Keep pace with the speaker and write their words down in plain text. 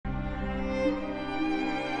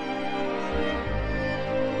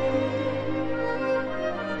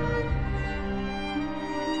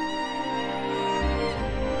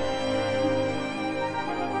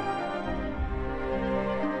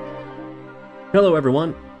Hello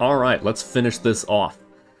everyone. Alright, let's finish this off.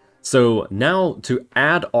 So now to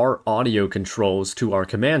add our audio controls to our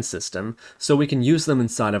command system so we can use them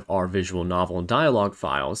inside of our visual novel and dialogue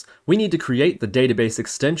files, we need to create the database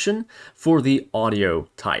extension for the audio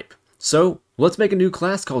type. So let's make a new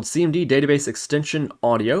class called CMD Database Extension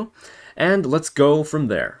Audio, and let's go from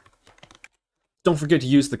there. Don't forget to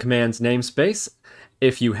use the commands namespace,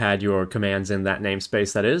 if you had your commands in that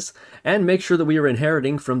namespace, that is, and make sure that we are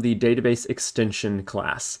inheriting from the database extension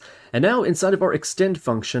class. And now inside of our extend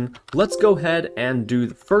function, let's go ahead and do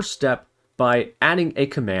the first step by adding a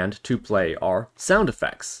command to play our sound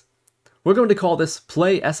effects. We're going to call this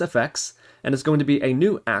play SFX, and it's going to be a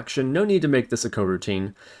new action, no need to make this a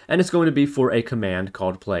coroutine, and it's going to be for a command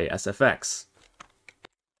called play SFX.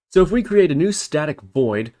 So if we create a new static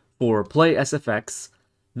void for play SFX,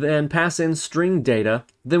 then pass in string data,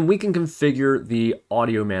 then we can configure the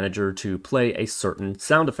audio manager to play a certain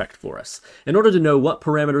sound effect for us. In order to know what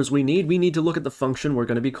parameters we need to look at the function we're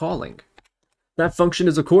going to be calling. That function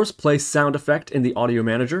is of course play sound effect in the audio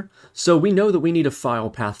manager, so we know that we need a file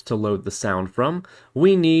path to load the sound from.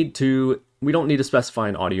 We don't need to specify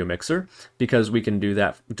an audio mixer because we can do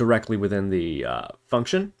that directly within the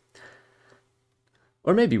function.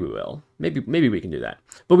 Or maybe we will. Maybe we can do that.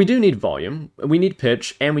 But we do need volume, we need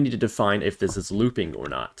pitch, and we need to define if this is looping or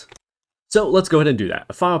not. So let's go ahead and do that.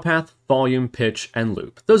 A file path, volume, pitch, and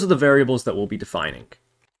loop. Those are the variables that we'll be defining.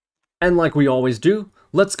 And like we always do,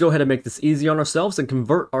 let's go ahead and make this easy on ourselves and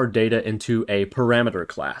convert our data into a parameter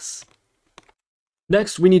class.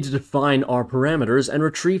 Next, we need to define our parameters and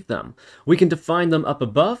retrieve them. We can define them up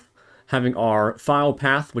above, having our file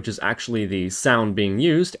path, which is actually the sound being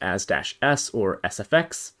used, as -s or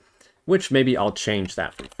SFX, which maybe I'll change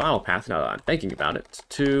that from file path, now that I'm thinking about it,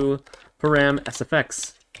 to param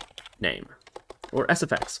SFX name, or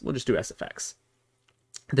SFX, we'll just do SFX.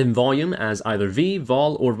 Then volume as either V,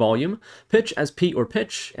 vol, or volume, pitch as P or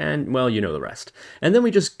pitch, and well, you know the rest. And then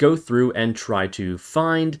we just go through and try to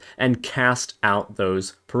find and cast out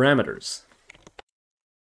those parameters.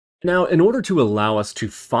 Now, in order to allow us to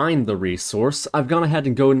find the resource, I've gone ahead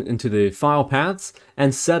and gone into the file paths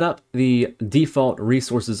and set up the default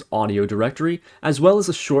resources audio directory, as well as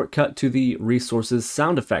a shortcut to the resources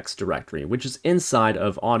sound effects directory, which is inside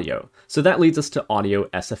of audio. So that leads us to audio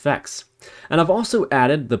SFX. And I've also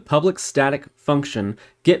added the public static function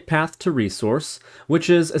getPathToResource,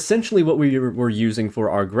 which is essentially what we were using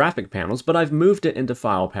for our graphic panels, but I've moved it into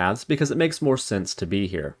file paths because it makes more sense to be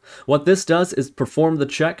here. What this does is perform the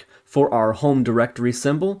check for our home directory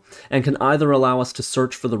symbol and can either allow us to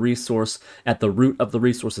search for the resource at the root of the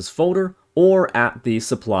resources folder or at the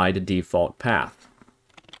supplied default path.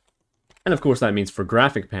 And of course that means for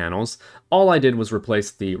graphic panels, all I did was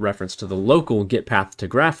replace the reference to the local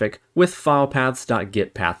getPathToGraphic with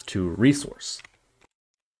filepaths.getPathToResource.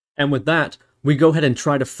 And with that, we go ahead and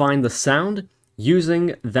try to find the sound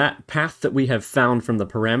using that path that we have found from the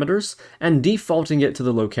parameters and defaulting it to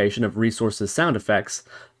the location of resources sound effects,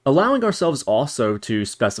 allowing ourselves also to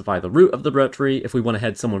specify the root of the directory if we want to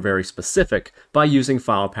head somewhere very specific by using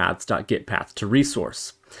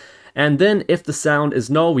filepaths.getPathToResource. And then if the sound is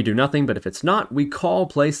null, we do nothing, but if it's not, we call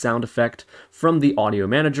play sound effect from the audio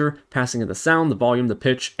manager, passing in the sound, the volume, the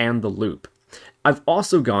pitch, and the loop. I've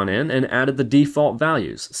also gone in and added the default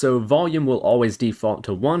values, so volume will always default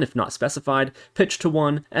to 1 if not specified, pitch to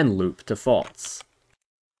 1, and loop to false.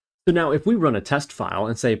 So now if we run a test file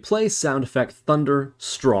and say play sound effect thunder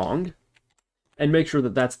strong, and make sure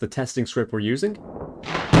that that's the testing script we're using,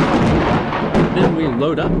 then we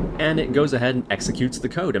load up, and it goes ahead and executes the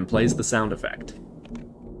code and plays the sound effect.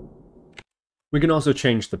 We can also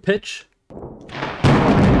change the pitch.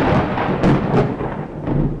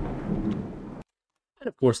 And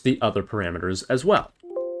of course the other parameters as well.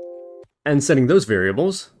 And setting those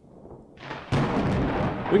variables,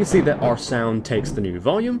 we can see that our sound takes the new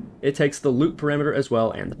volume, it takes the loop parameter as well,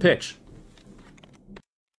 and the pitch.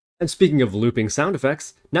 And speaking of looping sound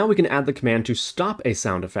effects, now we can add the command to stop a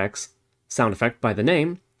sound effect by the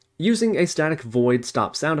name, using a static void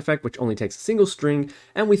stop sound effect, which only takes a single string,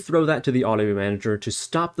 and we throw that to the audio manager to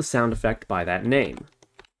stop the sound effect by that name.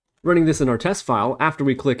 Running this in our test file, after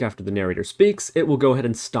we click after the narrator speaks, it will go ahead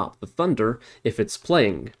and stop the thunder if it's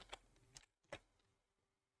playing.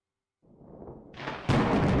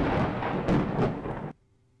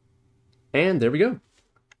 And there we go.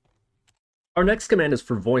 Our next command is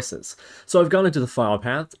for voices, so I've gone into the file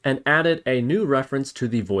path and added a new reference to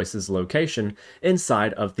the voices location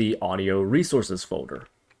inside of the audio resources folder.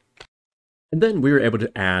 And then we were able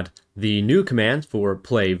to add the new command for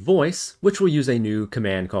play voice, which will use a new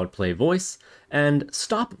command called play voice, and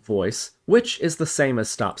stop voice, which is the same as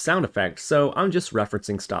stop sound effect, so I'm just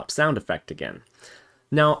referencing stop sound effect again.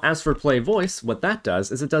 Now, as for play voice, what that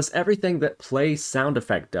does is it does everything that play sound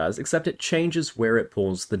effect does, except it changes where it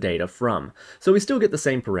pulls the data from. So we still get the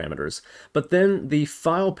same parameters, but then the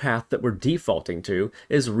file path that we're defaulting to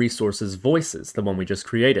is resources voices, the one we just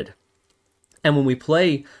created. And when we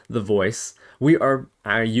play the voice, we are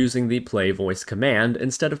using the play voice command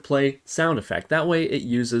instead of play sound effect. That way it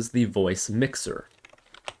uses the voice mixer.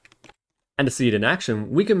 And to see it in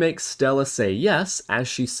action, we can make Stella say yes as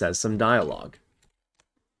she says some dialogue.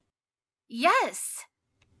 Yes.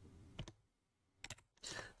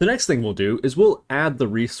 The next thing we'll do is we'll add the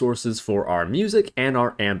resources for our music and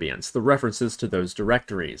our ambience, the references to those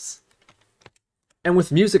directories. And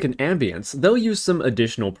with music and ambience, they'll use some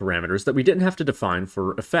additional parameters that we didn't have to define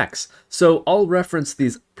for effects. So I'll reference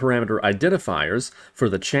these parameter identifiers for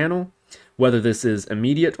the channel, whether this is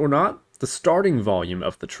immediate or not, the starting volume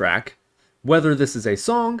of the track, whether this is a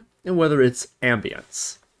song, and whether it's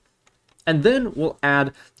ambience. And then we'll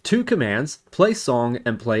add two commands, play song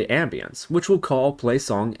and play ambience, which we'll call play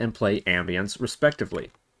song and play ambience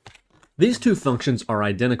respectively. These two functions are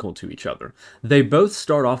identical to each other. They both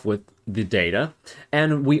start off with the data,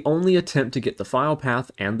 and we only attempt to get the file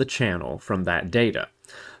path and the channel from that data.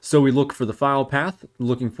 So we look for the file path,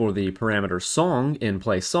 looking for the parameter song in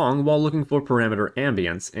play song, while looking for parameter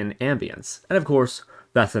ambience in ambience. And of course,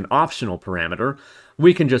 that's an optional parameter.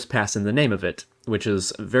 We can just pass in the name of it, which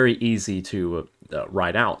is very easy to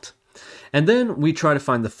write out. And then we try to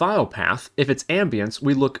find the file path. If it's ambience,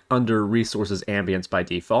 we look under resources ambience by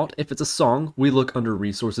default. If it's a song, we look under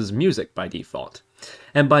resources music by default.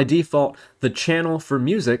 And by default, the channel for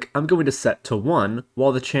music I'm going to set to 1,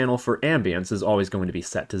 while the channel for ambience is always going to be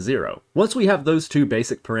set to 0. Once we have those two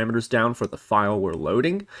basic parameters down for the file we're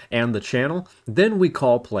loading and the channel, then we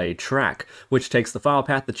call play track, which takes the file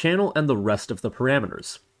path, the channel, and the rest of the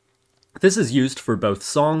parameters. This is used for both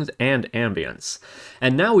songs and ambience.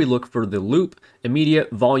 And now we look for the loop,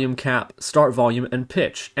 immediate, volume cap, start volume, and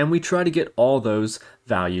pitch, and we try to get all those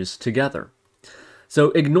values together.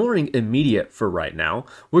 So ignoring immediate for right now,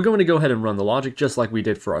 we're going to go ahead and run the logic just like we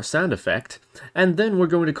did for our sound effect, and then we're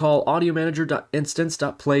going to call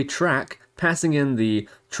audiomanager.instance.playTrack, passing in the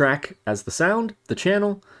track as the sound, the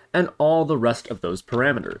channel, and all the rest of those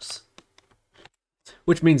parameters.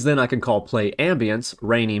 Which means then I can call play ambience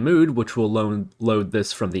rainy mood, which will load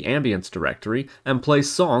this from the ambience directory, and play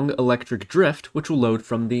song electric drift, which will load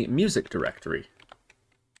from the music directory.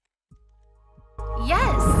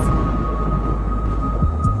 Yes.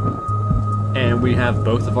 And we have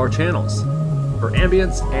both of our channels for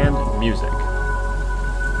ambience and music.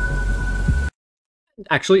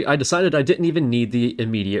 Actually, I decided I didn't even need the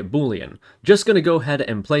immediate boolean. Just gonna go ahead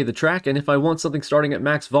and play the track, and if I want something starting at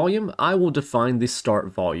max volume, I will define the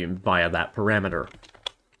start volume via that parameter.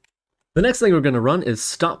 The next thing we're gonna run is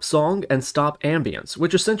stop song and stop ambience,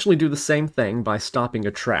 which essentially do the same thing by stopping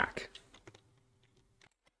a track.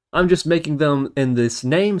 I'm just making them in this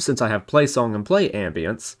name since I have play song and play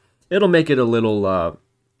ambience. It'll make it a little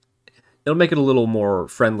more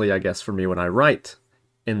friendly, I guess, for me when I write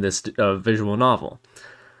in this visual novel.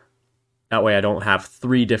 That way I don't have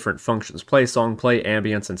three different functions, play song, play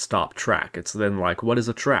ambience, and stop track. It's then like, what is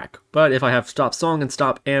a track? But if I have stop song and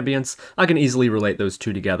stop ambience, I can easily relate those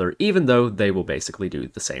two together, even though they will basically do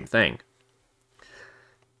the same thing.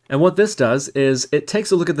 And what this does is it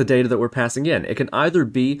takes a look at the data that we're passing in. It can either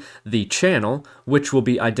be the channel, which will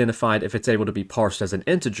be identified if it's able to be parsed as an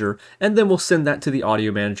integer, and then we'll send that to the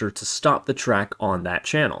audio manager to stop the track on that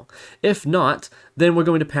channel. If not, then we're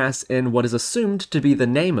going to pass in what is assumed to be the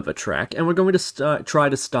name of a track, and we're going to try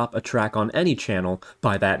to stop a track on any channel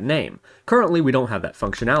by that name. Currently, we don't have that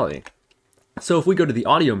functionality. So if we go to the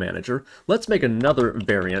audio manager, let's make another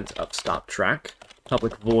variant of stop track,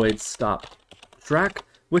 public void stop track,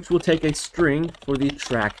 which will take a string for the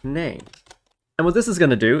track name. And what this is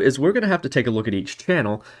going to do is we're going to have to take a look at each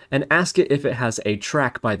channel and ask it if it has a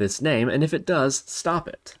track by this name, and if it does, stop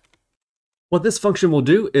it. What this function will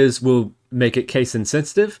do is we'll make it case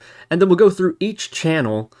insensitive, and then we'll go through each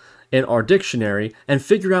channel in our dictionary and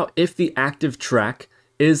figure out if the active track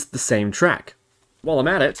is the same track. While I'm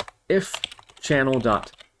at it, if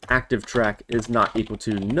channel.activeTrack is not equal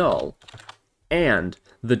to null, and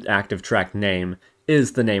the active track name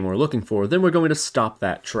is the name we're looking for, then we're going to stop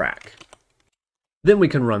that track. Then we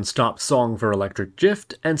can run stop song for electric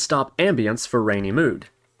drift and stop ambience for rainy mood.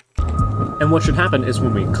 And what should happen is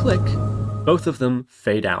when we click, both of them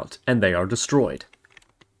fade out and they are destroyed.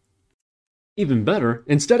 Even better,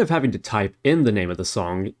 instead of having to type in the name of the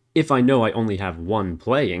song, if I know I only have one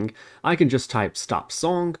playing, I can just type stop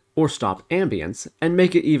song or stop ambience and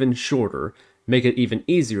make it even shorter, make it even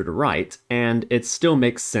easier to write, and it still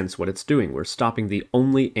makes sense what it's doing. We're stopping the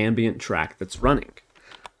only ambient track that's running.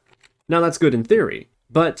 Now that's good in theory,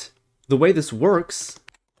 but the way this works,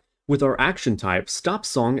 with our action type, stop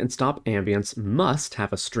song and stop ambience must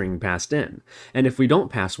have a string passed in, and if we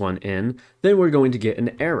don't pass one in, then we're going to get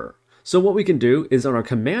an error. So what we can do is on our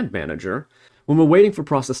command manager, when we're waiting for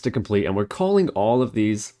process to complete and we're calling all of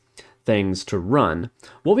these things to run,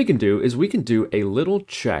 what we can do is we can do a little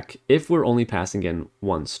check if we're only passing in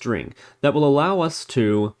one string that will allow us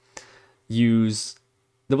to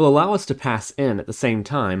pass in at the same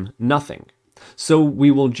time nothing. So we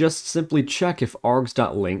will just simply check if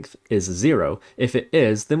args.length is 0. If it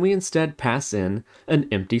is, then we instead pass in an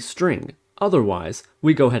empty string. Otherwise,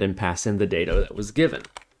 we go ahead and pass in the data that was given.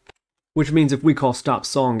 Which means if we call stop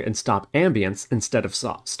song and stop ambience instead of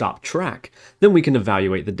stop track, then we can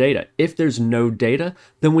evaluate the data. If there's no data,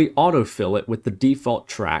 then we autofill it with the default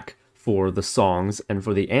track for the songs and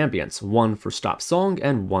for the ambience, one for stop song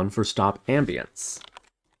and one for stop ambience.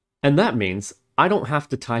 And that means I don't have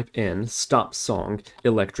to type in stop song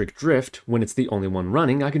electric drift when it's the only one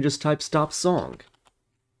running. I can just type stop song.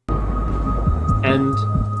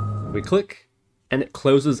 And we click and it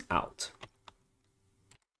closes out.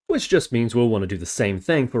 Which just means we'll want to do the same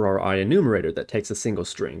thing for our IEnumerator that takes a single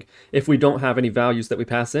string. If we don't have any values that we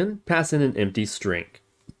pass in an empty string.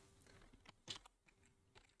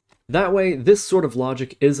 That way, this sort of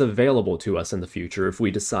logic is available to us in the future if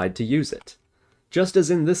we decide to use it. Just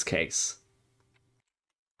as in this case.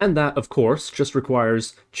 And that, of course, just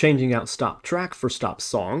requires changing out stop track for stop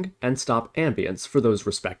song and stop ambience for those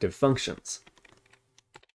respective functions.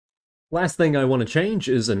 Last thing I want to change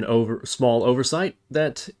is an small oversight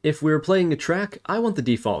that if we're playing a track, I want the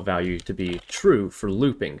default value to be true for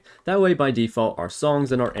looping. That way by default our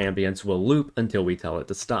songs and our ambience will loop until we tell it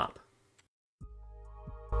to stop.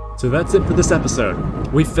 So that's it for this episode.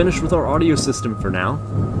 We've finished with our audio system for now.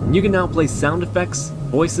 You can now play sound effects,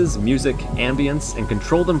 voices, music, ambience, and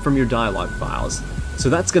control them from your dialogue files. So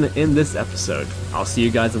that's going to end this episode. I'll see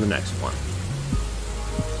you guys in the next one.